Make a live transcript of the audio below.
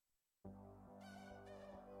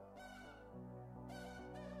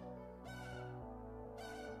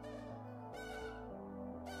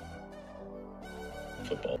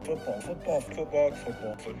Football. Football. Football. Football.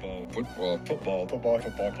 Football. Football. Football. Football. Football.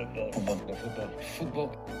 Football. Football. Football.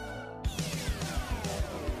 Football.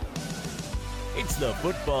 It's the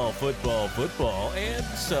football, and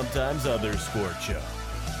sometimes other sport show.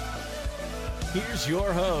 Here's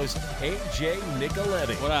your host, AJ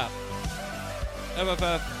Nicoletti. What up?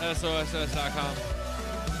 FFFSOSS.com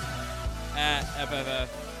at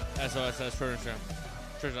FFFSOSS Twitter Instagram.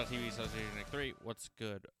 Twitch.tv/Nick3. What's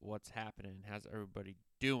good? What's happening? How's everybody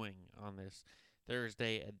doing on this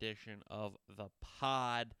Thursday edition of the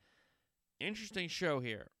pod? Interesting show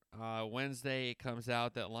here. Wednesday it comes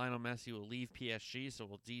out that Lionel Messi will leave PSG, so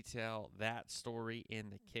we'll detail that story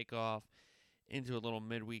in the kickoff. Into a little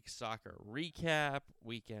midweek soccer recap,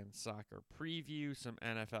 weekend soccer preview, some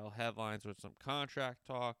NFL headlines with some contract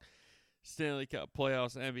talk, Stanley Cup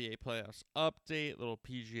playoffs, NBA playoffs update, little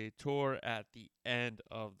PGA Tour at the end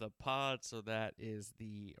of the pod. So that is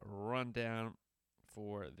the rundown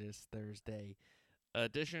for this Thursday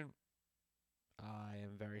edition. I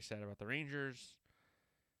am very sad about the Rangers.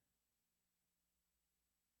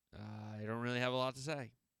 I don't really have a lot to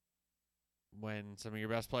say. When some of your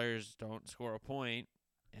best players don't score a point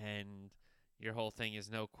and your whole thing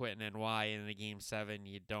is no quitting and why in the game 7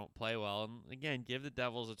 you don't play well. And again, give the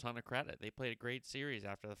Devils a ton of credit. They played a great series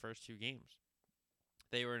after the first 2 games.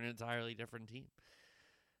 They were an entirely different team.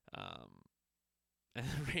 And I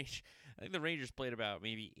think the Rangers played about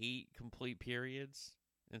maybe 8 complete periods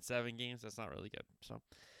in 7 games. That's not really good. So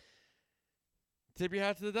tip your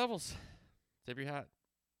hat to the Devils. Tip your hat.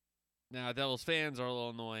 Now, Devils fans are a little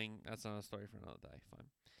annoying. That's not a story for another day. Fine.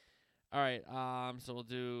 All right, so we'll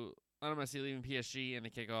do Lionel Messi leaving PSG in the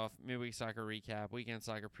kickoff, midweek soccer recap, weekend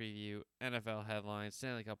soccer preview, NFL headlines,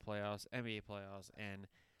 Stanley Cup playoffs, NBA playoffs, and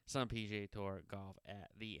some PGA Tour golf at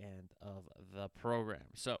the end of the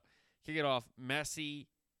program. So, kick it off. Messi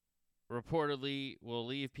reportedly will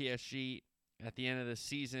leave PSG at the end of the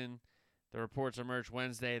season. The reports emerged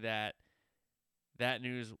Wednesday that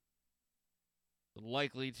news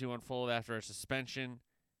likely to unfold after a suspension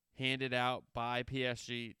handed out by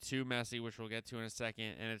PSG to Messi, which we'll get to in a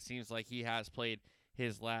second, and it seems like he has played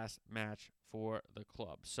his last match for the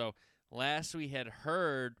club. So last we had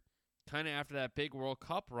heard, kind of after that big World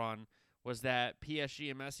Cup run, was that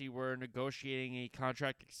PSG and Messi were negotiating a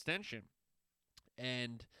contract extension,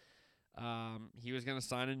 and he was going to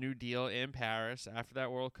sign a new deal in Paris after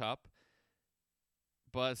that World Cup,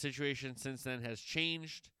 but the situation since then has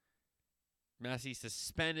changed. Messi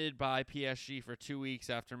suspended by PSG for 2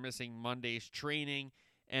 weeks after missing Monday's training.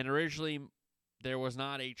 And originally, there was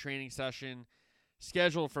not a training session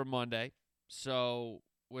scheduled for Monday. So,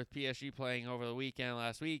 with PSG playing over the weekend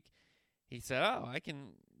last week, he said, I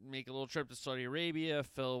can make a little trip to Saudi Arabia,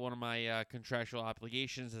 fill one of my contractual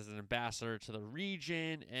obligations as an ambassador to the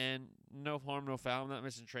region, and no harm, no foul. I'm not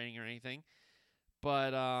missing training or anything.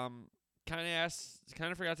 But kind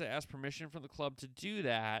of forgot to ask permission from the club to do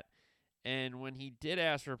that. And when he did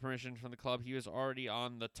ask for permission from the club, he was already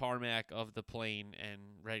on the tarmac of the plane and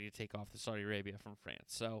ready to take off to Saudi Arabia from France.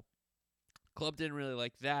 So, club didn't really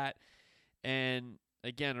like that. And,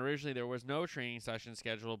 again, originally there was no training session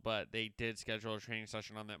scheduled, but they did schedule a training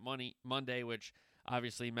session on that Monday, which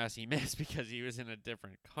obviously Messi missed because he was in a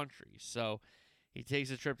different country. So, he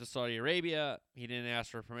takes a trip to Saudi Arabia. He didn't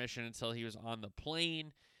ask for permission until he was on the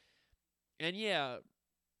plane. And, yeah,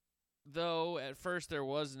 though at first there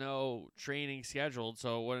was no training scheduled,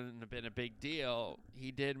 so it wouldn't have been a big deal, he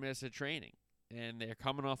did miss a training. And they're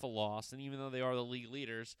coming off a loss, and even though they are the league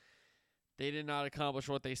leaders, they did not accomplish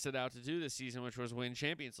what they set out to do this season, which was win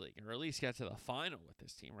Champions League, or at least get to the final with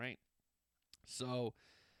this team, right? So,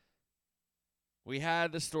 we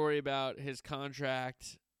had the story about his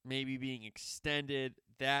contract maybe being extended.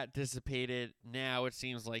 That dissipated. Now it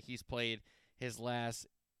seems like he's played his last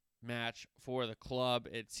match for the club.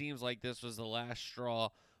 It seems like this was the last straw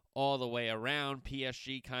all the way around.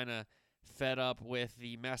 PSG kind of fed up with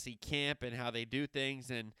the Messi camp and how they do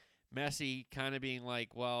things, and Messi kind of being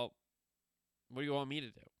like, well, what do you want me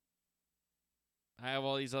to do? I have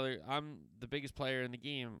all these I'm the biggest player in the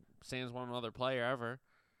game, sans one other player ever.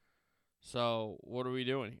 So what are we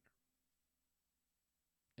doing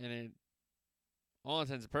here? And in all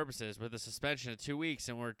intents and purposes, with the suspension of 2 weeks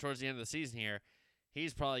and we're towards the end of the season here,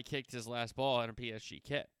 he's probably kicked his last ball in a PSG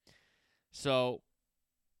kit. So,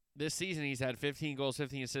 this season he's had 15 goals,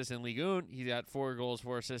 15 assists in Ligue 1. He's got 4 goals,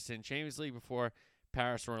 4 assists in Champions League before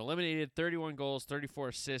Paris were eliminated. 31 goals, 34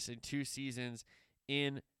 assists in 2 seasons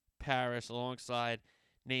in Paris alongside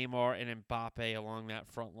Neymar and Mbappe along that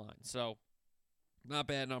front line. So, not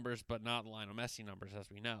bad numbers, but not Lionel Messi numbers, as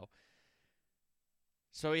we know.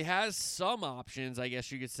 So he has some options, I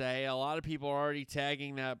guess you could say. A lot of people are already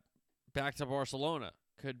tagging that back to Barcelona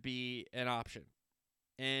could be an option.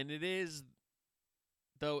 And it is,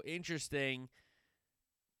 though, interesting.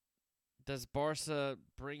 Does Barca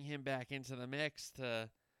bring him back into the mix to,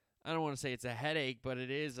 I don't want to say it's a headache, but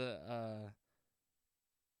it is a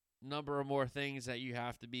number of more things that you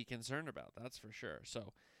have to be concerned about. That's for sure.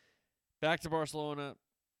 So back to Barcelona.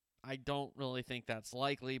 I don't really think that's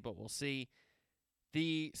likely, but we'll see.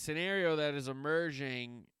 The scenario that is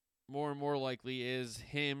emerging more and more likely is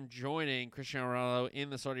him joining Cristiano Ronaldo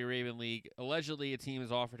in the Saudi Arabian League. Allegedly, a team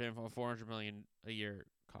has offered him a $400 million a year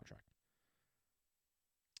contract.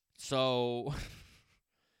 So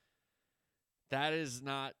that is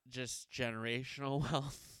not just generational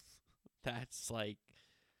wealth. That's like,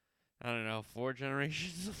 I don't know, 4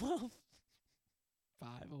 generations of wealth? 5,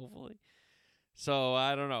 hopefully. So,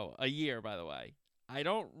 I don't know. A year, by the way. I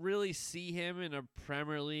don't really see him in a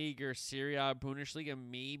Premier League or Serie A Bundesliga,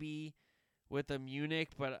 maybe with a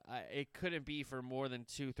Munich, but it couldn't be for more than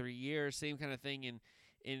 2-3 years. Same kind of thing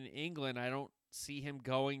in England. I don't see him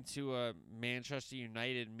going to a Manchester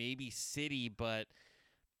United, maybe City, but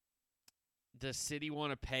does City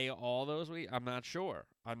want to pay all those? I'm not sure.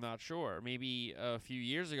 Maybe a few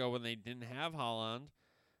years ago when they didn't have Haaland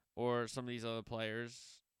or some of these other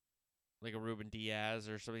players, like a Ruben Diaz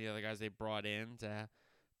or some of the other guys they brought in to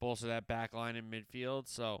bolster that back line in midfield.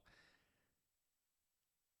 So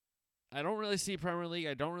I don't really see Premier League.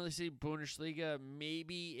 I don't really see Bundesliga.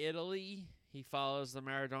 Maybe Italy. He follows the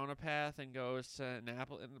Maradona path and goes to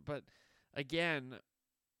Napoli. But again,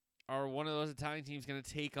 are one of those Italian teams going to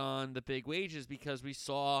take on the big wages? Because we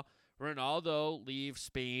saw Ronaldo leave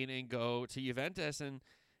Spain and go to Juventus, and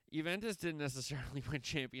Juventus didn't necessarily win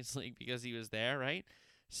Champions League because he was there, right?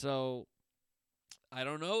 So I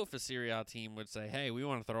don't know if a Serie A team would say, hey, we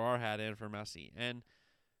want to throw our hat in for Messi. And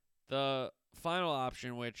the final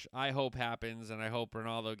option, which I hope happens, and I hope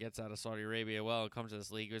Ronaldo gets out of Saudi Arabia and comes to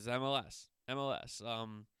this league, is MLS.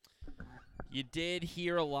 You did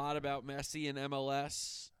hear a lot about Messi and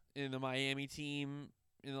MLS in the Miami team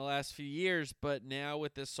in the last few years, but now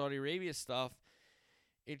with this Saudi Arabia stuff,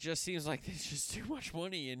 it just seems like there's just too much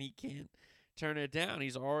money and he can't turn it down.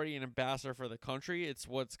 He's already an ambassador for the country. It's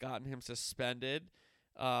what's gotten him suspended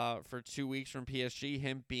for 2 weeks from PSG,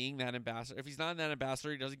 him being that ambassador. If he's not that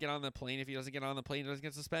ambassador, he doesn't get on the plane. If he doesn't get on the plane, he doesn't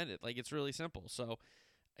get suspended. Like, it's really simple. So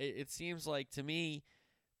it seems like, to me,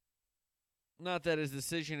 not that his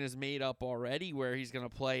decision is made up already where he's going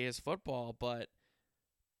to play his football, but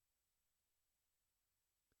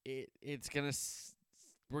it's going to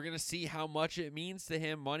we're going to see how much it means to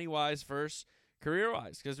him money-wise versus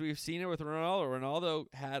career-wise, because we've seen it with Ronaldo. Ronaldo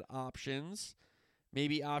had options,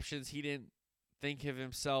 maybe options he didn't think of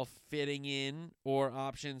himself fitting in, or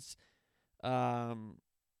options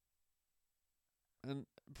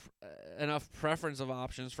enough preference of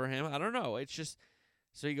options for him. I don't know. It's just,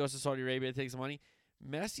 so he goes to Saudi Arabia, takes the money.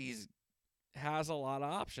 Messi has a lot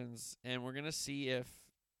of options, and we're going to see if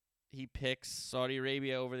he picks Saudi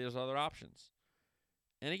Arabia over those other options.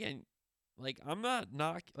 And again, like, I'm not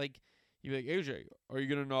you're like, AJ, are you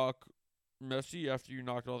going to knock Messi after you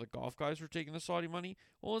knocked all the golf guys for taking the Saudi money?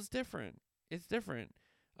 Well, it's different. It's different.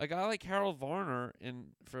 A guy like Harold Varner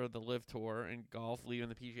for the Live Tour and golf, leaving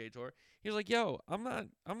the PGA Tour, he's like, yo, I'm not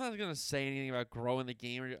going to say anything about growing the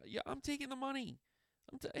game. Yeah, I'm taking the money.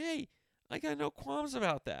 Hey, I got no qualms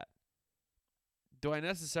about that. Do I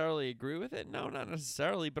necessarily agree with it? No, not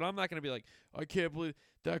necessarily, but I'm not going to be like, I can't believe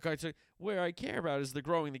that guy took. Where I care about is the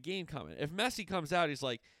growing the game comment. If Messi comes out, he's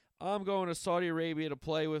like, I'm going to Saudi Arabia to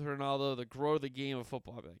play with Ronaldo to grow the game of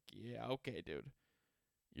football. I'll be like, yeah, okay, dude.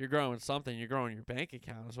 You're growing something. You're growing your bank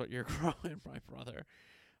account is what you're growing, my brother.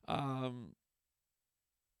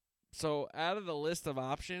 So out of the list of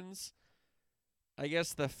options, I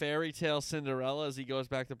guess the fairy tale Cinderella as he goes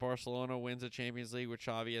back to Barcelona, wins a Champions League with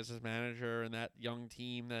Xavi as his manager, and that young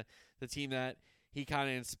team, the team that he kind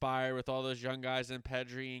of inspired with all those young guys and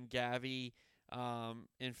Pedri and Gavi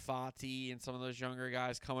and Fati and some of those younger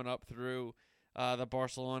guys coming up through the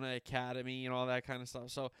Barcelona Academy and all that kind of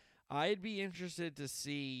stuff. So I'd be interested to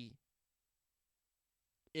see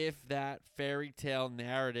if that fairy tale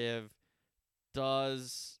narrative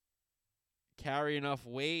does carry enough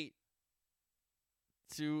weight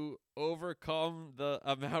to overcome the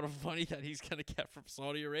amount of money that he's going to get from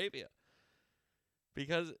Saudi Arabia.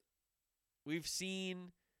 Because we've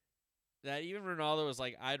seen that even Ronaldo was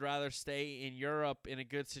like, I'd rather stay in Europe in a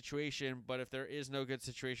good situation, but if there is no good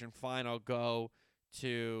situation, fine, I'll go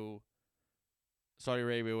to Saudi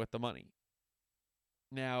Arabia with the money.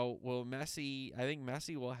 Now, I think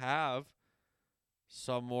Messi will have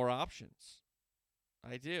some more options.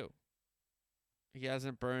 I do. He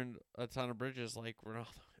hasn't burned a ton of bridges like Ronaldo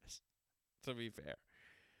is, to be fair.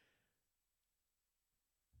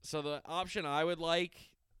 So the option I would like,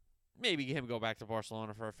 maybe him go back to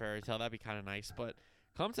Barcelona for a fairy tale. That'd be kind of nice. But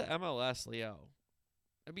come to MLS, Leo.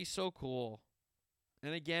 That'd be so cool.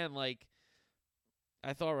 And again, like,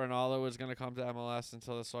 I thought Ronaldo was going to come to MLS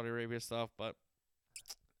until the Saudi Arabia stuff, but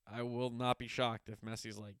I will not be shocked if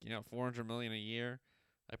Messi's like, $400 million a year.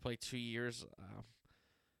 I play 2 years.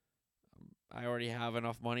 I already have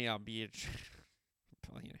enough money. I'll be a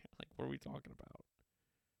billionaire. Like, what are we talking about?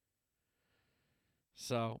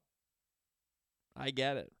 So, I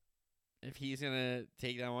get it. If he's going to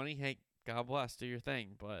take that money, hey, God bless, do your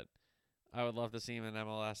thing. But I would love to see him in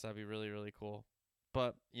MLS. That'd be really, really cool.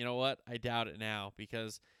 But you know what? I doubt it now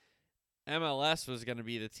because MLS was going to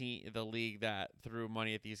be the league that threw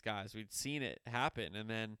money at these guys. We'd seen it happen. And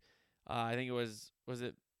then I think it was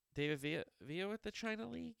it David Villa with the China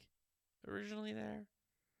League originally there?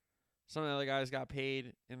 Some of the other guys got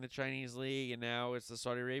paid in the Chinese league, and now it's the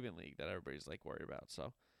Saudi Arabian league that everybody's like worried about.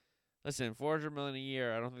 So, listen, $400 million a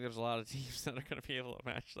year. I don't think there's a lot of teams that are going to be able to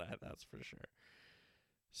match that. That's for sure.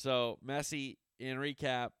 So, Messi, in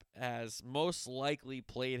recap, has most likely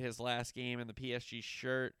played his last game in the PSG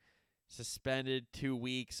shirt. Suspended 2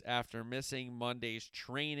 weeks after missing Monday's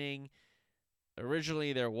training.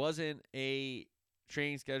 Originally, there wasn't a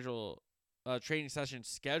training session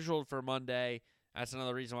scheduled for Monday. That's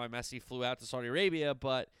another reason why Messi flew out to Saudi Arabia,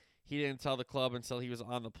 but he didn't tell the club until he was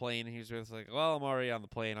on the plane. He was just like, well, I'm already on the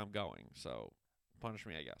plane. I'm going. So, punish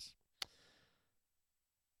me, I guess.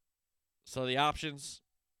 So, the options,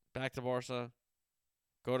 back to Barca,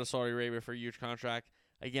 go to Saudi Arabia for a huge contract.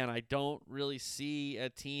 Again, I don't really see a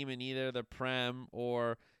team in either the Prem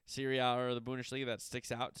or Serie A or the Bundesliga that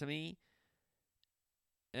sticks out to me.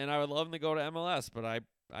 And I would love him to go to MLS, but I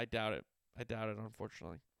doubt it. I doubt it,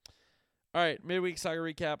 unfortunately. All right, midweek soccer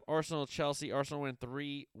recap. Arsenal-Chelsea. Arsenal win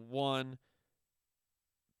 3-1.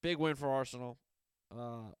 Big win for Arsenal.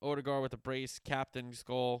 Odegaard with a brace. Captain's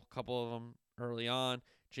goal. A couple of them early on.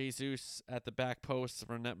 Jesus at the back post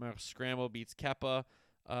for a net scramble. Beats Kepa.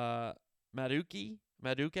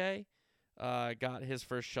 Maduke got his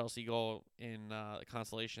first Chelsea goal in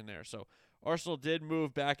consolation there. So Arsenal did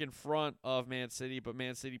move back in front of Man City, but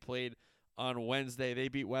Man City played on Wednesday. They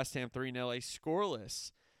beat West Ham 3-0, a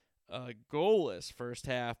scoreless, goalless first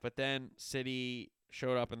half, but then City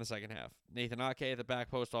showed up in the second half. Nathan Ake at the back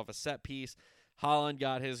post off a set piece. Haaland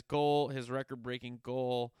got his goal, his record-breaking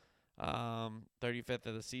goal, 35th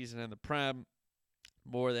of the season in the Prem.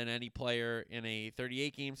 More than any player in a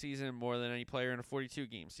 38-game season, more than any player in a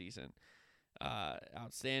 42-game season.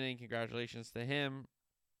 Outstanding. Congratulations to him.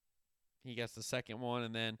 He gets the second one.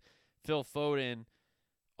 And then Phil Foden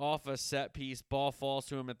off a set piece. Ball falls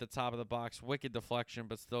to him at the top of the box. Wicked deflection,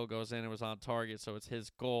 but still goes in. It was on target, so it's his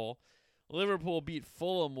goal. Liverpool beat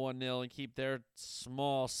Fulham 1-0 and keep their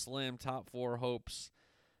small, slim top four hopes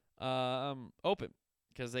open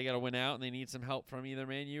because they got to win out and they need some help from either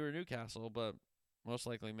Man U or Newcastle, but most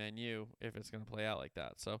likely Man U if it's going to play out like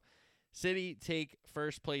that. So City take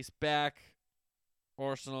first place back.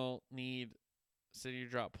 Arsenal need City to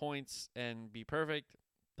drop points and be perfect.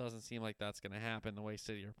 Doesn't seem like that's going to happen the way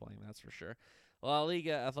City are playing, that's for sure. La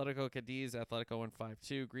Liga, Atletico Cadiz. Atletico win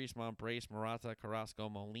 5-2. Griezmann, Brace, Morata, Carrasco,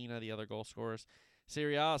 Molina, the other goal scorers.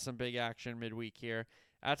 Serie A, some big action midweek here.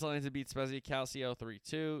 Atalanta beat Spezia Calcio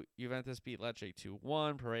 3-2. Juventus beat Lecce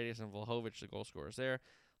 2-1. Paredes and Vlahovic, the goal scorers there.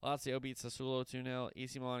 Lazio beat Sassuolo 2-0.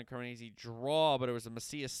 AC Milan and Cremonese draw, but it was a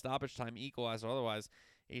Macias stoppage time equalizer. Otherwise,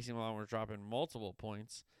 AC Milan were dropping multiple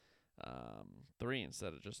points. 3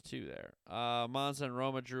 instead of just 2 there. Monza and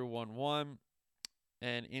Roma drew 1-1.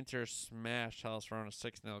 And Inter smashed Hellas Verona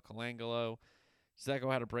 6-0. Colangelo.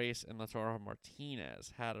 Zeko had a brace, and Lautaro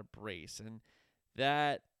Martinez had a brace. And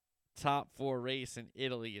that top 4 race in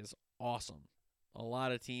Italy is awesome. A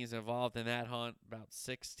lot of teams involved in that hunt. About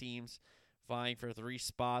 6 teams vying for 3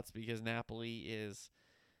 spots because Napoli is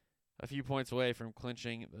a few points away from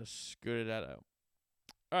clinching the Scudetto.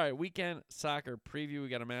 All right, weekend soccer preview. We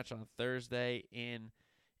got a match on Thursday in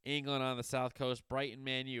England on the South Coast. Brighton,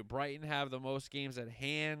 Man U. Brighton have the most games at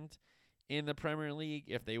hand in the Premier League.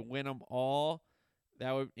 If they win them all,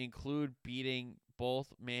 that would include beating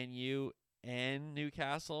both Man U and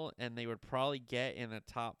Newcastle, and they would probably get in the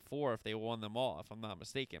top 4 if they won them all, if I'm not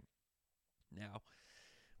mistaken. Now,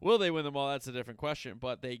 will they win them all? That's a different question,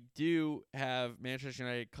 but they do have Manchester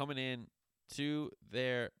United coming in to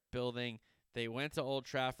their building. They went to Old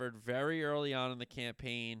Trafford very early on in the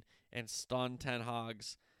campaign and stunned Ten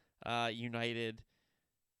Hag's United.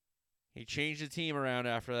 He changed the team around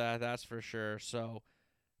after that, that's for sure. So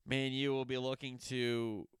Man U will be looking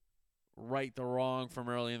to right the wrong from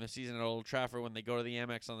early in the season at Old Trafford when they go to the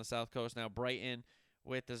Amex on the South Coast. Now Brighton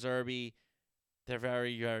with De Zerbi, they're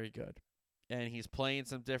very, very good. And he's playing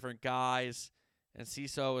some different guys. And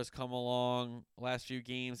Ciso has come along last few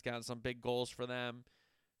games, gotten some big goals for them.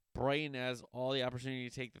 Brighton has all the opportunity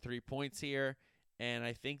to take the 3 points here, and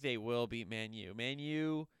I think they will beat Man U. Man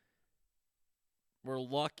U were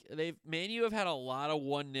lucky. Man U have had a lot of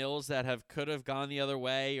 1-0s that could have gone the other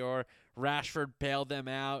way, or Rashford bailed them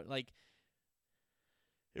out. Like,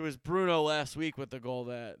 it was Bruno last week with the goal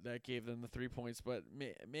that gave them the 3 points. But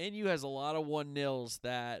Man U has a lot of 1-0s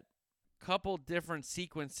that couple different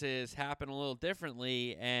sequences happen a little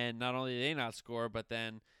differently, and not only do they not score, but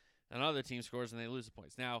then another team scores and they lose the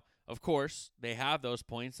points. Now, of course, they have those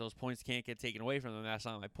points. Those points can't get taken away from them. That's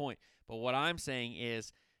not my point. But what I'm saying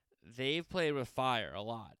is they've played with fire a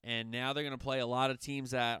lot, and now they're going to play a lot of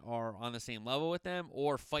teams that are on the same level with them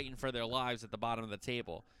or fighting for their lives at the bottom of the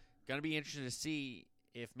table. Going to be interested to see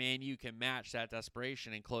if Man U can match that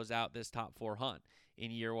desperation and close out this top 4 hunt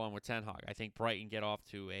in year one with Ten Hag. I think Brighton get off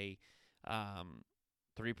to a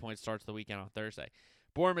 3-point start to the weekend on Thursday.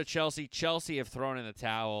 Bournemouth, Chelsea. Chelsea have thrown in the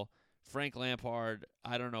towel. Frank Lampard,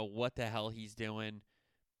 I don't know what the hell he's doing.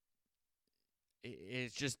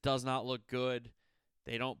 It just does not look good.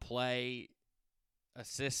 They don't play a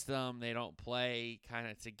system. They don't play kind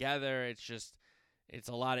of together. It's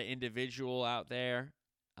a lot of individual out there.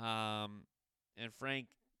 And Frank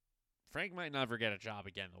might never get a job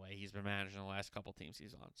again the way he's been managing the last couple teams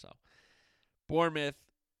he's on. So Bournemouth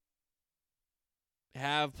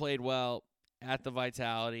have played well at the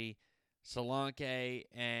Vitality. Solanke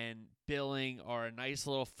and Billing are a nice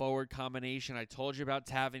little forward combination. I told you about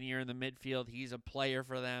Tavernier in the midfield. He's a player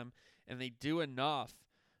for them, and they do enough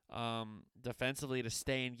defensively to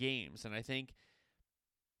stay in games. And I think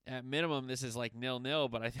at minimum this is like 0-0,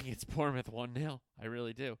 but I think it's Bournemouth 1-0. I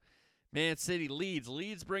really do. Man City, Leeds.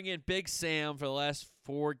 Leeds bring in Big Sam for the last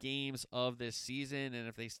 4 games of this season, and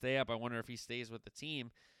if they stay up, I wonder if he stays with the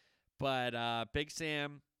team. But Big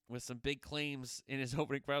Sam, with some big claims in his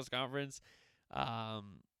opening press conference,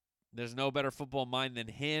 there's no better football mind than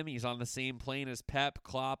him. He's on the same plane as Pep,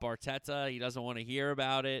 Klopp, Arteta. He doesn't want to hear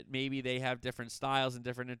about it. Maybe they have different styles and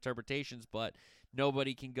different interpretations, but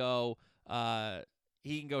nobody can go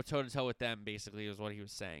he can go toe-to-toe with them, basically, is what he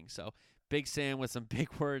was saying. So Big Sam with some big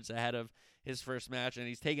words ahead of his first match, and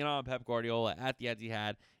he's taking on Pep Guardiola at the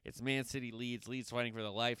Etihad. It's Man City, Leeds. Leeds fighting for their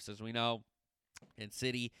lives, as we know, and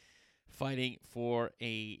City fighting for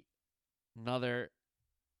another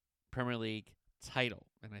Premier League title,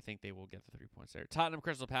 and I think they will get the 3 points there. Tottenham,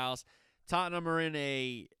 Crystal Palace. Tottenham are in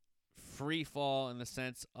a free fall in the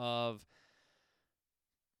sense of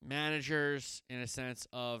managers, in a sense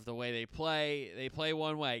of the way they play. They play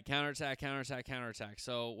one way, counterattack, counterattack, counterattack.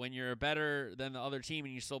 So when you're better than the other team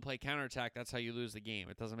and you still play counterattack, that's how you lose the game.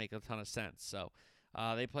 It doesn't make a ton of sense. So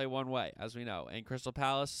they play one way, as we know. And Crystal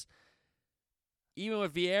Palace, even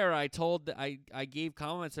with Vieira, I gave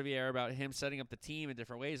comments to Vieira about him setting up the team in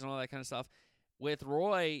different ways and all that kind of stuff. With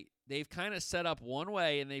Roy, they've kind of set up one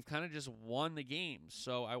way, and they've kind of just won the game.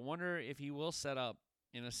 So I wonder if he will set up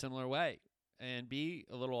in a similar way and be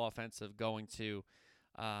a little offensive going to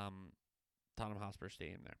Tottenham Hotspur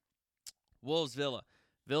Stadium there. Wolves, Villa.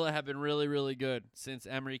 Villa have been really, really good since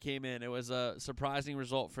Emery came in. It was a surprising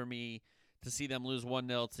result for me to see them lose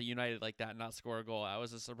 1-0 to United like that and not score a goal. That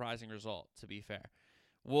was a surprising result, to be fair.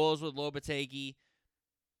 Wolves with Lopetegui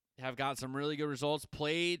have got some really good results,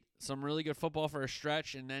 played some really good football for a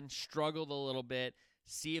stretch, and then struggled a little bit.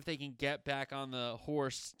 See if they can get back on the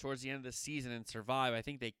horse towards the end of the season and survive. I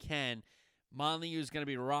think they can. Molineux is going to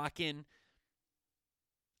be rocking.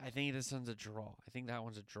 I think this one's a draw. I think that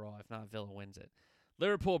one's a draw. If not, Villa wins it.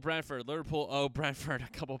 Liverpool, Brentford. Liverpool, Brentford, a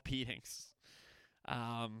couple beatings.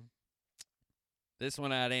 This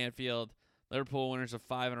one at Anfield. Liverpool winners of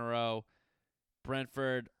 5 in a row.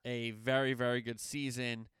 Brentford, a very, very good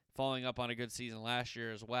season, following up on a good season last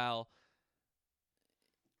year as well.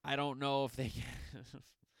 I don't know if they can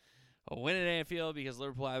win at Anfield because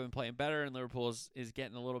Liverpool have been playing better, and Liverpool is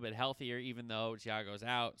getting a little bit healthier, even though Thiago's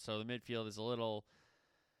out. So the midfield is a little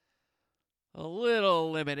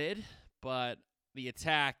limited, but the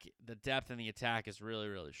attack, the depth in the attack is really,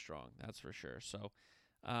 really strong. That's for sure. So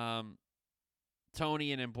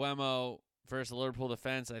Tony and Mbeumo versus the Liverpool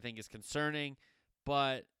defense, I think, is concerning.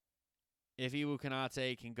 But if Ibu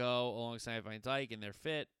Konate can go alongside Van Dijk and they're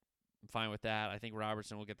fit, I'm fine with that. I think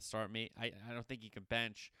Robertson will get the start. I don't think he can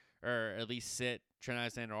bench or at least sit Trent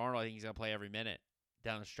Alexander-Arnold. I think he's going to play every minute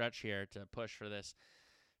down the stretch here to push for this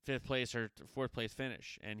 5th place or 4th place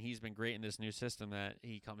finish. And he's been great in this new system that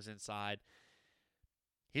he comes inside.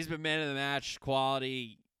 He's been man of the match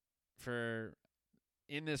quality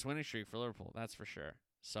in this winning streak for Liverpool. That's for sure.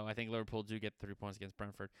 So I think Liverpool do get 3 points against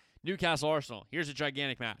Brentford. Newcastle Arsenal. Here's a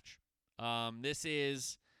gigantic match. This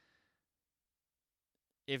is,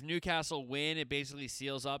 if Newcastle win, it basically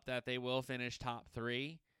seals up that they will finish top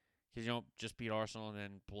 3, because you don't just beat Arsenal and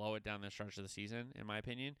then blow it down the stretch of the season, in my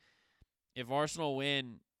opinion. If Arsenal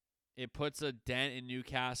win, it puts a dent in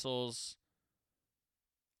Newcastle's.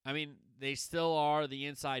 I mean, they still are the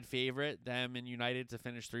inside favorite, them and United, to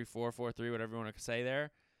finish 3-4, 4-3, whatever you want to say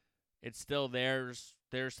there. It's still theirs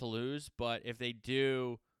to lose, but if they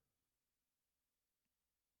do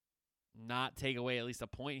not take away at least a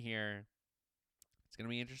point here, it's going to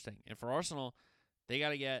be interesting. And for Arsenal, they got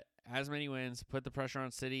to get as many wins, put the pressure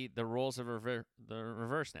on City. The roles have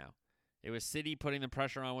reversed now. It was City putting the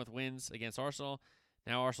pressure on with wins against Arsenal.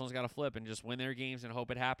 Now Arsenal's got to flip and just win their games and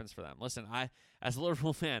hope it happens for them. Listen, as a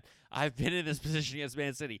Liverpool fan, I've been in this position against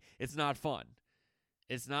Man City. It's not fun.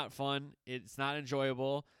 It's not fun. It's not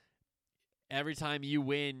enjoyable. Every time you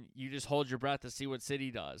win, you just hold your breath to see what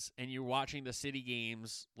City does. And you're watching the City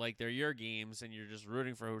games like they're your games, and you're just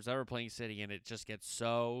rooting for who's ever playing City, and it just gets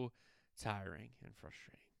so tiring and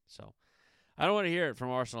frustrating. So I don't want to hear it from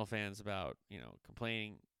Arsenal fans about,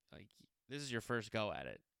 complaining. Like, this is your first go at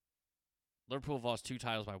it. Liverpool have lost 2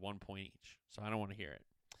 titles by 1 point each, so I don't want to hear it.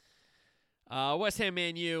 West Ham,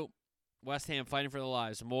 Man U. West Ham fighting for their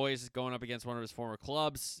lives. Moyes is going up against one of his former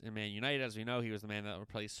clubs in Man United. As we know, he was the man that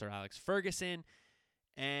replaced Sir Alex Ferguson.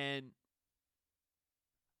 And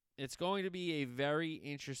it's going to be a very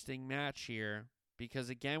interesting match here because,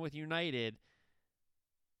 again, with United,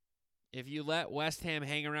 if you let West Ham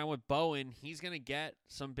hang around with Bowen, he's going to get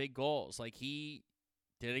some big goals like he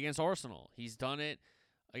did against Arsenal. He's done it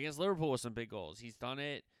against Liverpool with some big goals. He's done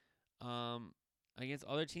it against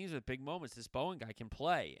other teams with big moments. This Bowen guy can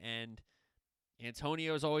play, and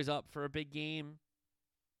Antonio's always up for a big game.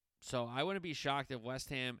 So I wouldn't be shocked if West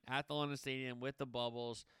Ham at the London Stadium with the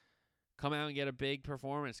bubbles come out and get a big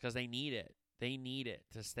performance because they need it. They need it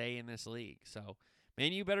to stay in this league. So,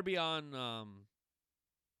 Man U better be on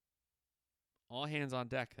all hands on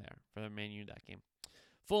deck there for the Man U that game.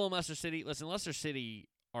 Fulham, Leicester City. Listen, Leicester City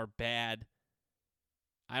are bad.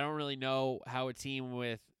 I don't really know how a team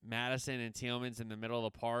with Maddison and Tielemans in the middle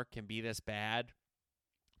of the park can be this bad,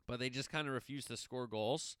 but they just kind of refuse to score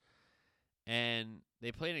goals. And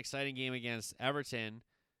they played an exciting game against Everton,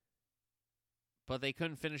 but they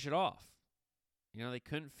couldn't finish it off. They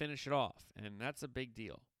couldn't finish it off, and that's a big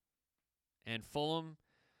deal. And Fulham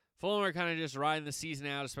are kind of just riding the season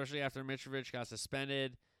out, especially after Mitrovic got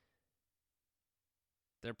suspended.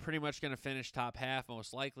 They're pretty much going to finish top half,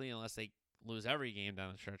 most likely, unless they lose every game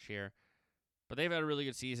down the stretch here. But they've had a really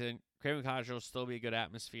good season. Craven Cottage will still be a good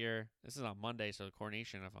atmosphere. This is on Monday, so the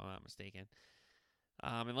Coronation, if I'm not mistaken.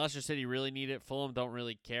 And Leicester City really need it. Fulham don't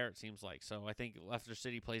really care, it seems like. So I think Leicester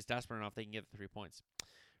City plays desperate enough they can get the 3 points.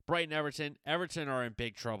 Brighton, Everton. Everton are in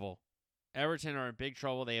big trouble.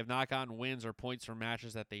 They have not gotten wins or points from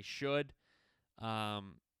matches that they should.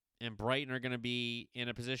 And Brighton are going to be in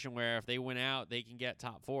a position where if they win out, they can get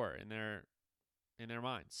top 4 in their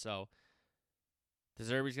minds. So De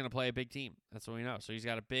Zerbi's going to play a big team. That's what we know. So he's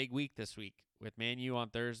got a big week this week with Man U on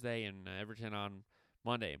Thursday and Everton on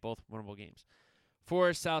Monday, both winnable games.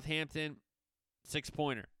 Forest, Southampton,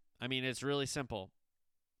 6-pointer. I mean, it's really simple.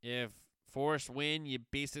 If Forest win, you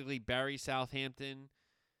basically bury Southampton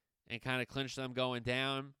and kind of clinch them going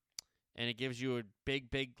down, and it gives you a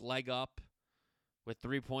big, big leg up with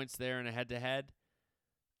 3 points there in a head-to-head.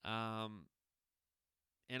 And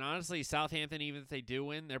honestly, Southampton, even if they do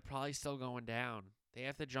win, they're probably still going down. They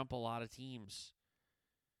have to jump a lot of teams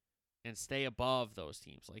and stay above those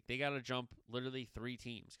teams. Like, they got to jump literally 3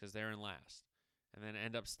 teams because they're in last and then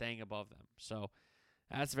end up staying above them. So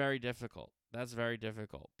that's very difficult.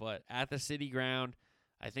 But at the City ground,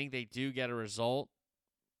 I think they do get a result.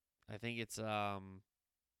 I think it's a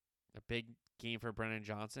big game for Brennan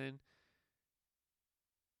Johnson.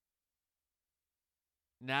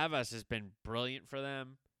 Navas has been brilliant for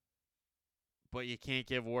them, but you can't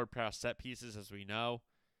give Ward-Prowse set pieces, as we know.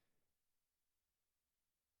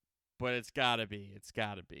 But it's got to be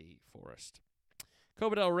Forest.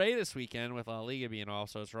 Copa del Rey this weekend with La Liga being off,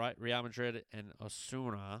 so it's Real Madrid and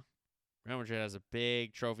Osasuna. Real Madrid has a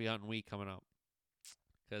big trophy hunting week coming up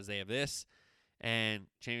because they have this and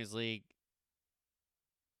Champions League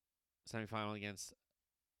semifinal against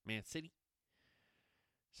Man City.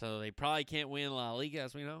 So they probably can't win La Liga,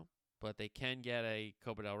 as we know, but they can get a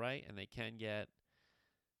Copa del Rey, and they can get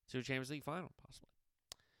to a Champions League final, possibly.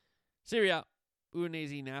 Serie A,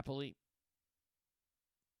 Udinese, Napoli.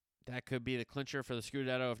 That could be the clincher for the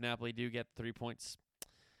Scudetto if Napoli do get 3 points.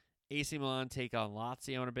 AC Milan take on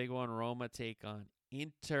Lazio in a big one. Roma take on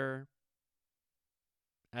Inter.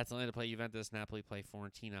 Atalanta play Juventus. Napoli play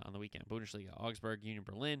Fiorentina on the weekend. Bundesliga, Augsburg, Union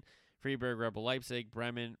Berlin, Freiburg, Rebel Leipzig,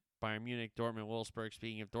 Bremen, Bayern Munich, Dortmund, Wolfsburg.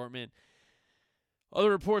 Speaking of Dortmund, other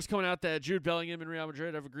reports coming out that Jude Bellingham and Real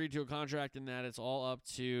Madrid have agreed to a contract and that it's all up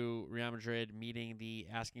to Real Madrid meeting the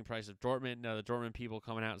asking price of Dortmund. Now, the Dortmund people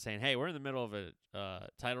coming out and saying, hey, we're in the middle of a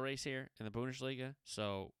title race here in the Bundesliga,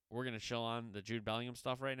 so we're going to chill on the Jude Bellingham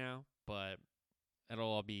stuff right now, but it'll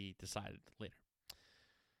all be decided later.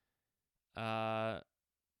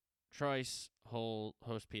 Troyes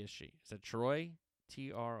host PSG. Is it Troy?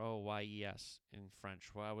 Troyes in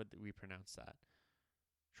French. Why would we pronounce that?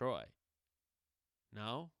 Troy.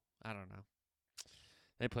 No? I don't know.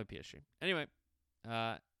 They play PSG. Anyway,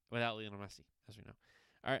 without Lionel Messi, as we know.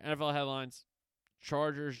 All right, NFL headlines.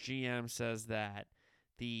 Chargers GM says that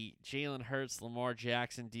the Jalen Hurts, Lamar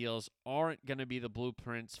Jackson deals aren't going to be the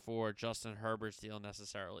blueprints for Justin Herbert's deal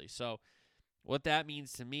necessarily. So what that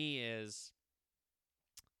means to me is,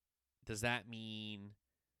 does that mean,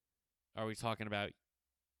 are we talking about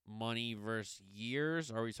money versus years?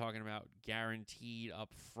 Are we talking about guaranteed up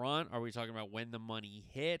front? Are we talking about when the money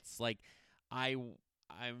hits? Like, I'm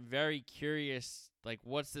very curious, like,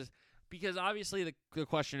 what's this? Because obviously the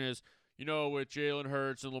question is, with Jalen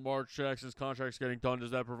Hurts and Lamar Jackson's contracts getting done,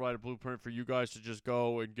 does that provide a blueprint for you guys to just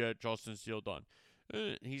go and get Justin's deal done?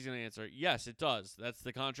 He's going to answer, yes, it does. That's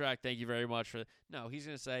the contract. Thank you very much for that. No, he's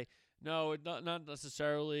going to say, no, not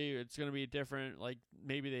necessarily. It's going to be different. Like,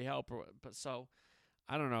 maybe they help. But so,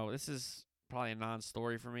 I don't know. This is probably a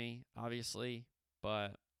non-story for me, obviously.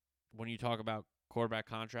 But when you talk about quarterback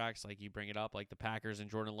contracts, like you bring it up, like the Packers and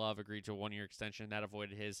Jordan Love agreed to a 1-year extension. That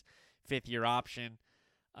avoided his 5th-year option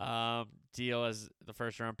deal as the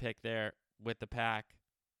first-round pick there with the Pack.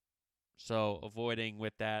 So avoiding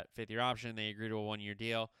with that 5th-year option, they agreed to a 1-year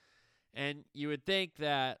deal. And you would think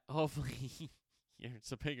that hopefully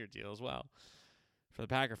it's a bigger deal as well for the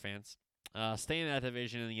Packer fans. Stay in that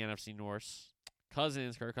division in the NFC North.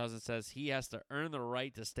 Kirk Cousins says he has to earn the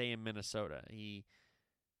right to stay in Minnesota. He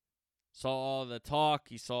saw all the talk.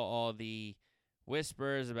 He saw all the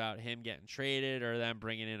whispers about him getting traded or them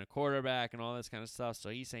bringing in a quarterback and all this kind of stuff. So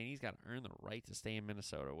he's saying he's got to earn the right to stay in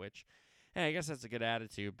Minnesota, which, hey, I guess that's a good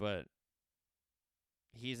attitude, but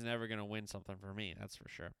he's never going to win something for me, that's for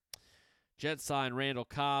sure. Jets signed Randall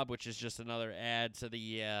Cobb, which is just another add to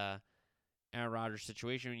the Aaron Rodgers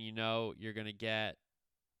situation. You're going to get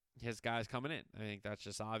his guys coming in. I think that's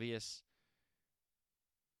just obvious.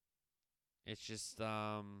 It's just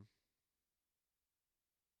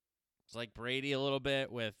it's like Brady a little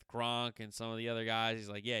bit with Gronk and some of the other guys. He's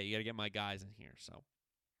like, yeah, you got to get my guys in here. So,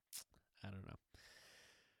 I don't know.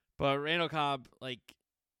 But Randall Cobb, like,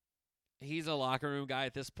 he's a locker room guy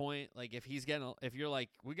at this point. Like, if you're like,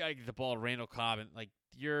 we got to get the ball to Randall Cobb, and, like,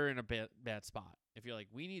 you're in a bad spot. If you're like,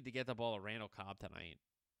 we need to get the ball to Randall Cobb tonight.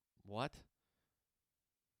 What?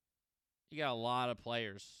 You got a lot of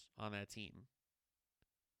players on that team.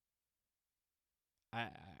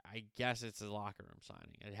 I guess it's a locker room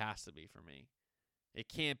signing. It has to be for me. It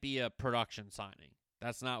can't be a production signing.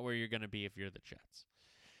 That's not where you're going to be if you're the Jets.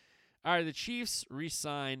 All right, the Chiefs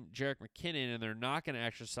re-sign Jerick McKinnon, and they're not going to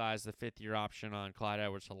exercise the 5th-year option on Clyde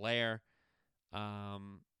Edwards-Helaire,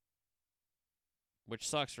 which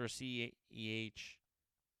sucks for CEH.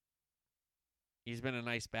 He's been a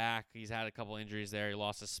nice back. He's had a couple injuries there. He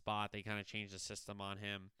lost his spot. They kind of changed the system on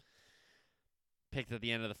him. Picked at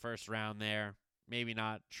the end of the first round there. Maybe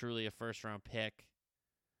not truly a first-round pick.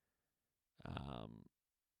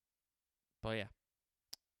 But, yeah.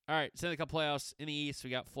 All right, Stanley Cup playoffs in the East. We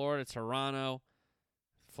got Florida, Toronto.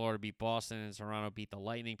 Florida beat Boston, and Toronto beat the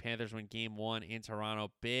Lightning. Panthers win Game 1 in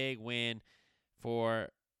Toronto. Big win for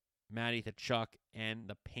Matty Tkachuk and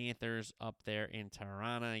the Panthers up there in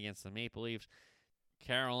Toronto against the Maple Leafs.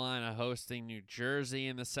 Carolina hosting New Jersey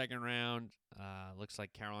in the second round. Looks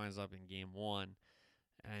like Carolina's up in Game 1.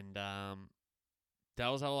 And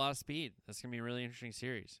Devils have a lot of speed. That's going to be a really interesting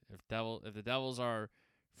series. If the Devils are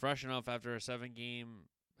fresh enough after a 7-game,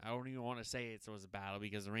 I don't even want to say it was a battle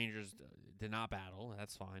because the Rangers did not battle.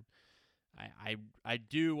 That's fine. I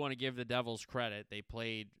do want to give the Devils credit. They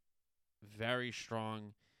played very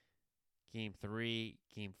strong Game 3,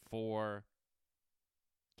 Game 4,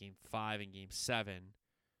 Game 5, and Game 7.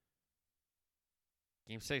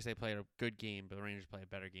 Game 6, they played a good game, but the Rangers played a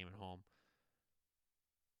better game at home.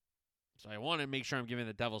 So I want to make sure I'm giving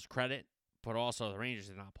the Devils credit, but also the Rangers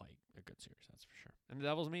did not play a good series, that's for sure. And the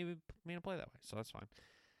Devils maybe made a play that way, so that's fine.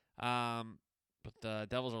 But the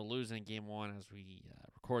Devils are losing Game 1 as we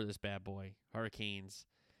record this bad boy. Hurricanes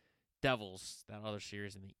Devils, that other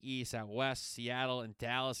series in the East. Out West, Seattle and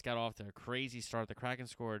Dallas got off to a crazy start. The Kraken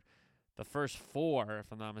scored the first 4,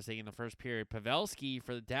 if I'm not mistaken, the first period. Pavelski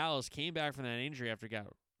for the Dallas came back from that injury after he got a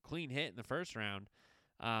clean hit in the first round.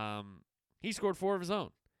 He scored 4 of his own,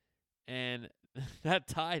 and that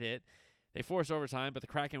tied it. They forced overtime, but the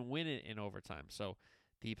Kraken win it in overtime. So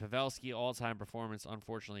the Pavelski all-time performance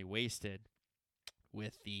unfortunately wasted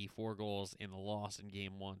with the 4 goals in the loss in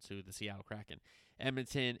Game 1 to the Seattle Kraken.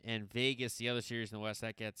 Edmonton and Vegas, the other series in the West,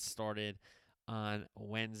 that gets started on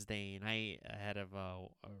Wednesday night ahead of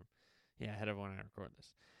when I record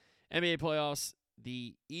this. NBA playoffs,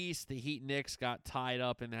 the East, the Heat Knicks got tied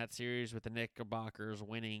up in that series with the Knickerbockers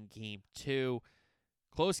winning Game 2.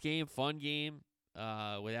 Close game, fun game.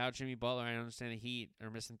 Without Jimmy Butler, I understand the Heat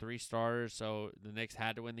are missing 3 starters, so the Knicks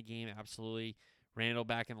had to win the game, absolutely. Randall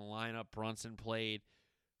back in the lineup. Brunson played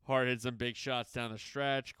hard, hit some big shots down the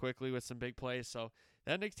stretch, quickly with some big plays. So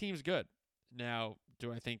that Knicks team's good. Now,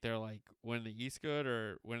 do I think they're like winning the East good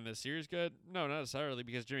or winning the series good? No, not necessarily,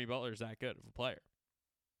 because Jimmy Butler is that good of a player.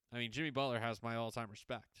 I mean, Jimmy Butler has my all-time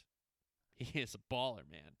respect. He is a baller,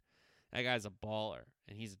 man. That guy's a baller,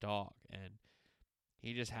 and he's a dog. And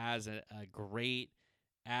he just has a great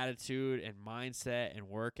attitude and mindset and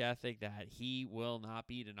work ethic that he will not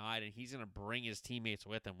be denied, and he's going to bring his teammates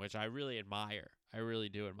with him, which I really admire. I really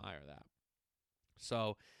do admire that.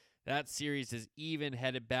 So that series is even,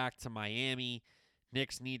 headed back to Miami.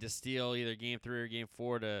 Knicks need to steal either Game 3 or Game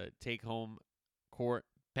 4 to take home court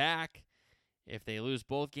back. If they lose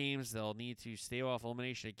both games, they'll need to stay off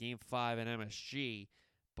elimination at Game 5 at MSG.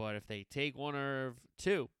 But if they take 1 or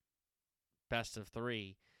 2, best of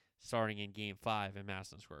 3, starting in Game 5 in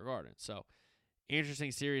Madison Square Garden. So,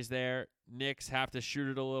 interesting series there. Knicks have to shoot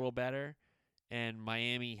it a little better, and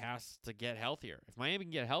Miami has to get healthier. If Miami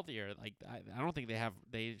can get healthier, like I don't think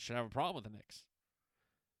they should have a problem with the Knicks.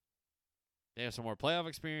 They have some more playoff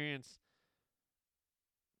experience.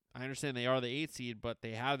 I understand they are the 8th seed, but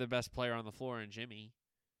they have the best player on the floor in Jimmy.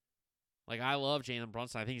 Like, I love Jalen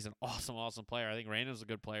Brunson. I think he's an awesome, awesome player. I think Randall's a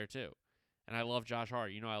good player, too. And I love Josh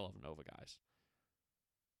Hart. You know I love Nova guys.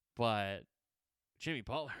 But Jimmy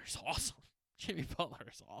Butler is awesome. Jimmy Butler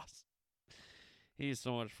is awesome. He's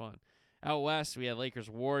so much fun. Out West, we had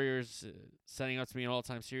Lakers-Warriors setting up to be an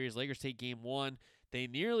all-time series. Lakers take Game 1. They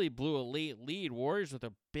nearly blew a late lead. Warriors with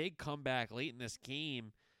a big comeback late in this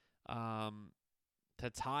game to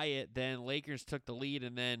tie it. Then Lakers took the lead,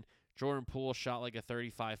 and then Jordan Poole shot like a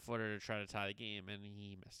 35-footer to try to tie the game, and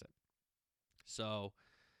he missed it. So,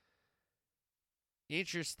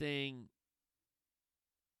 interesting.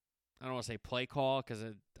 I don't want to say play call because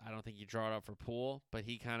I don't think you draw it up for Poole, but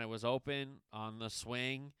he kind of was open on the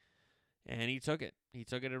swing, and he took it. He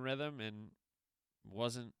took it in rhythm, and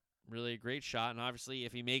wasn't really a great shot. And obviously,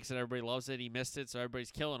 if he makes it, everybody loves it. He missed it, so everybody's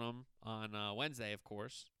killing him on Wednesday, of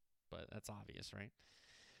course. But that's obvious, right?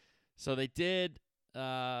 So they did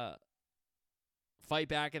fight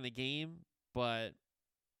back in the game, but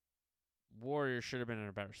Warriors should have been in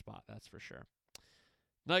a better spot, that's for sure.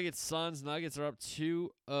 Nuggets-Suns. Nuggets are up 2-0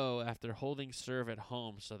 after holding serve at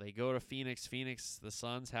home. So they go to Phoenix. The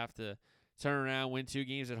Suns have to turn around, win 2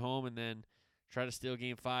 games at home, and then try to steal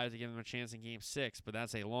Game 5 to give them a chance in Game 6. But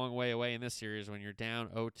that's a long way away in this series when you're down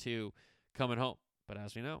 0-2 coming home. But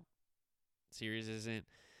as we know, series isn't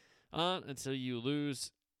on until you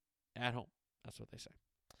lose at home. That's what they say.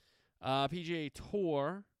 PGA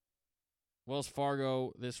Tour, Wells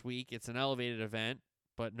Fargo this week. It's an elevated event,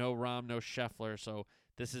 but no Rahm, no Scheffler. So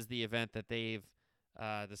this is the event that they've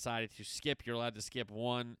decided to skip. You're allowed to skip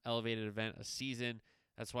 1 elevated event a season.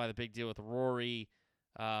 That's why the big deal with Rory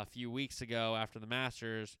a few weeks ago after the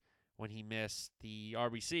Masters when he missed the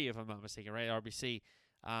RBC, if I'm not mistaken, right? RBC.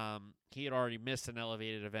 He had already missed an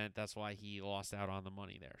elevated event. That's why he lost out on the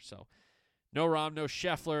money there. So no Rahm, no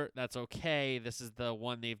Scheffler. That's okay. This is the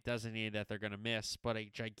one they've designated that they're going to miss, but a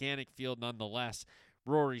gigantic field nonetheless.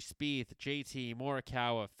 Rory, Spieth, JT,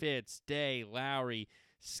 Morikawa, Fitz, Day, Lowry,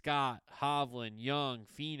 Scott, Hovland, Young,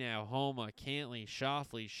 Finau, Homa, Cantley,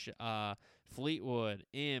 Schauffele, Fleetwood,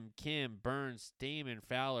 Im, Kim, Burns, Damon,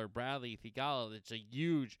 Fowler, Bradley, Thigala. It's a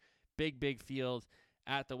huge, big field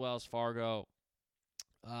at the Wells Fargo.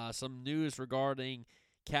 Some news regarding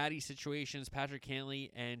caddy situations. Patrick Cantley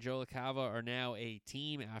and Joe LaCava are now a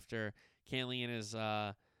team after Cantley and his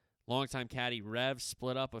longtime caddy Rev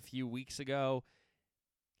split up a few weeks ago.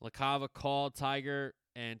 LaCava called Tiger,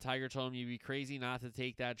 and Tiger told him, you'd be crazy not to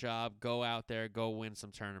take that job. Go out there, go win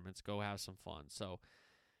some tournaments, go have some fun. So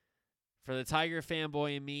For the Tiger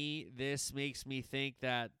fanboy in me, this makes me think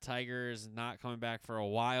that Tiger is not coming back for a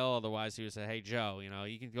while. Otherwise, he would say, hey, Joe,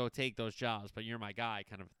 you can go take those jobs, but you're my guy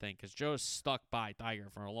kind of a thing. Because Joe's stuck by Tiger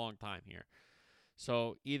for a long time here.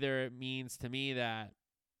 So either it means to me that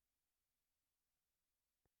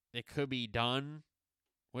it could be done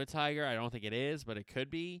with Tiger. I don't think it is, but it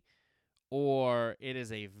could be. Or it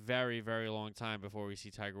is a very, very long time before we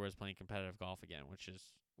see Tiger Woods playing competitive golf again, which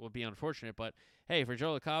will be unfortunate. But, hey, for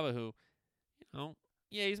Joe LaCava, who,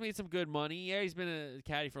 yeah, he's made some good money. Yeah, he's been a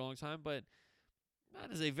caddy for a long time, but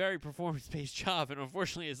that is a very performance-based job. And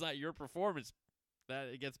unfortunately, it's not your performance that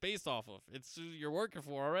it gets based off of. It's who you're working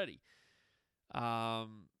for already.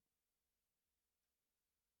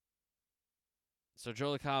 So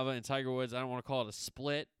Joe LaCava and Tiger Woods, I don't want to call it a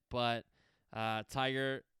split, but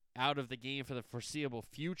Tiger out of the game for the foreseeable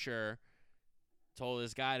future. Told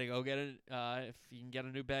this guy to go get if you can get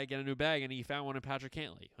a new bag, get a new bag, and he found one in Patrick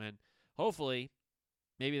Cantlay. And hopefully,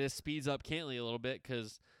 maybe this speeds up Cantlay a little bit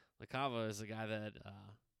because LaCava is a guy that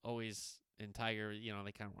always in Tiger,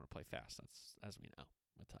 they kind of want to play fast. That's as we know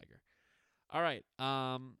with Tiger. All right,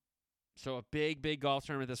 so a big golf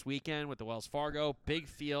tournament this weekend with the Wells Fargo. Big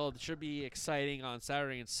field. Should be exciting on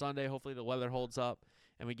Saturday and Sunday. Hopefully the weather holds up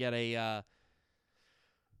and we get a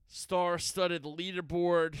star-studded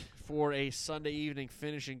leaderboard for a Sunday evening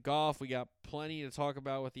finish in golf. We got plenty to talk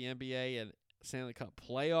about with the NBA and Stanley Cup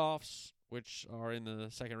playoffs, which are in the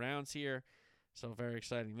second rounds here. So very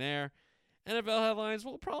exciting there. NFL headlines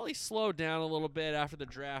will probably slow down a little bit after the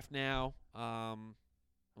draft now.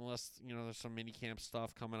 Unless, there's some minicamp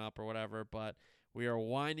stuff coming up or whatever. But we are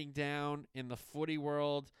winding down in the footy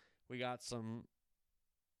world. We got some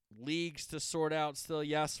leagues to sort out still.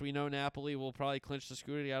 Yes, we know Napoli will probably clinch the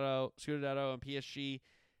Scudetto, and PSG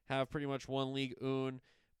have pretty much one league un.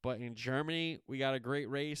 But in Germany, we got a great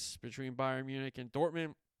race between Bayern Munich and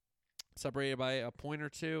Dortmund, separated by a point or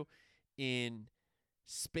two. In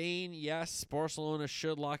Spain, yes, Barcelona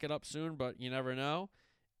should lock it up soon, but you never know.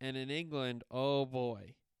 And in England, oh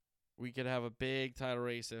boy, we could have a big title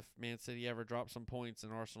race if Man City ever drops some points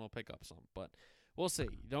and Arsenal pick up some. But we'll see.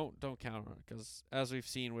 Don't count on it because as we've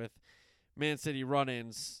seen with Man City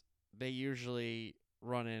run-ins, they usually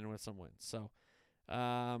run in with some wins. So,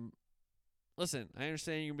 listen, I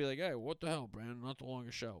understand you can be like, hey, what the hell, Brandon? Not the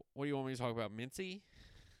longest show. What do you want me to talk about, Mincy?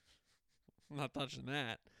 I'm not touching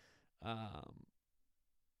that.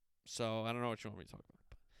 So I don't know what you want me to talk about.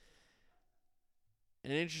 An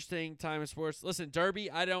interesting time in sports. Listen, Derby,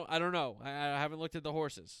 I don't know. I haven't looked at the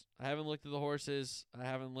horses. I haven't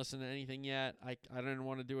listened to anything yet. I didn't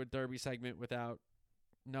want to do a Derby segment without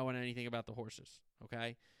knowing anything about the horses,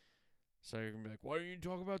 okay? So you're going to be like, why don't you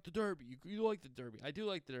talk about the Derby? You like the Derby. I do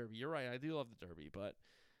like the Derby. You're right. I do love the Derby, but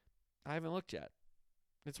I haven't looked yet.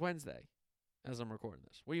 It's Wednesday as I'm recording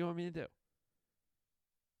this. What do you want me to do?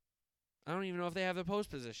 I don't even know if they have the post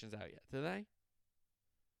positions out yet. Do they?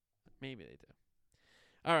 Maybe they do.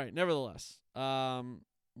 All right, nevertheless,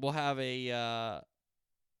 we'll have a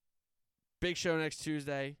big show next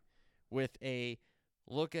Tuesday with a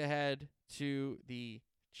look ahead to the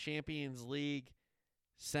Champions League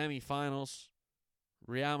semifinals,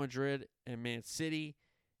 Real Madrid and Man City,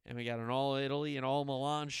 and we got an all-Italy and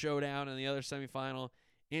all-Milan showdown in the other semifinal,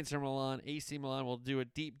 Inter Milan, AC Milan. We'll do a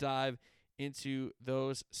deep dive into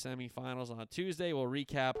those semifinals on Tuesday. We'll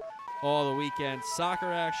recap all the weekend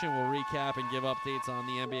soccer action. We'll recap and give updates on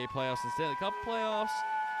the NBA playoffs and Stanley Cup playoffs.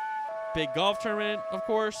 Big golf tournament, of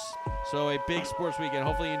course. So a big sports weekend.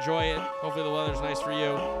 Hopefully you enjoy it. Hopefully the weather's nice for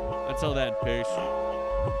you. Until then, peace.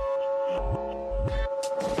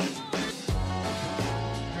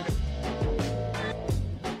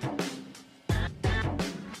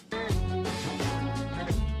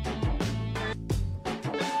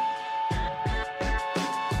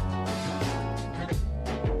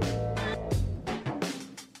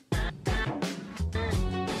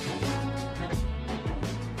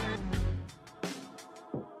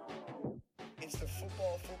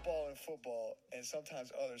 And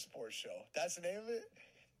sometimes other sports show. That's the name of it?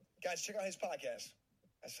 Guys, check out his podcast.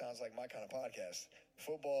 That sounds like my kind of podcast.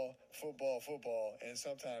 Football, and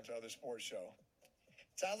sometimes other sports show.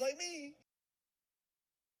 Sounds like me.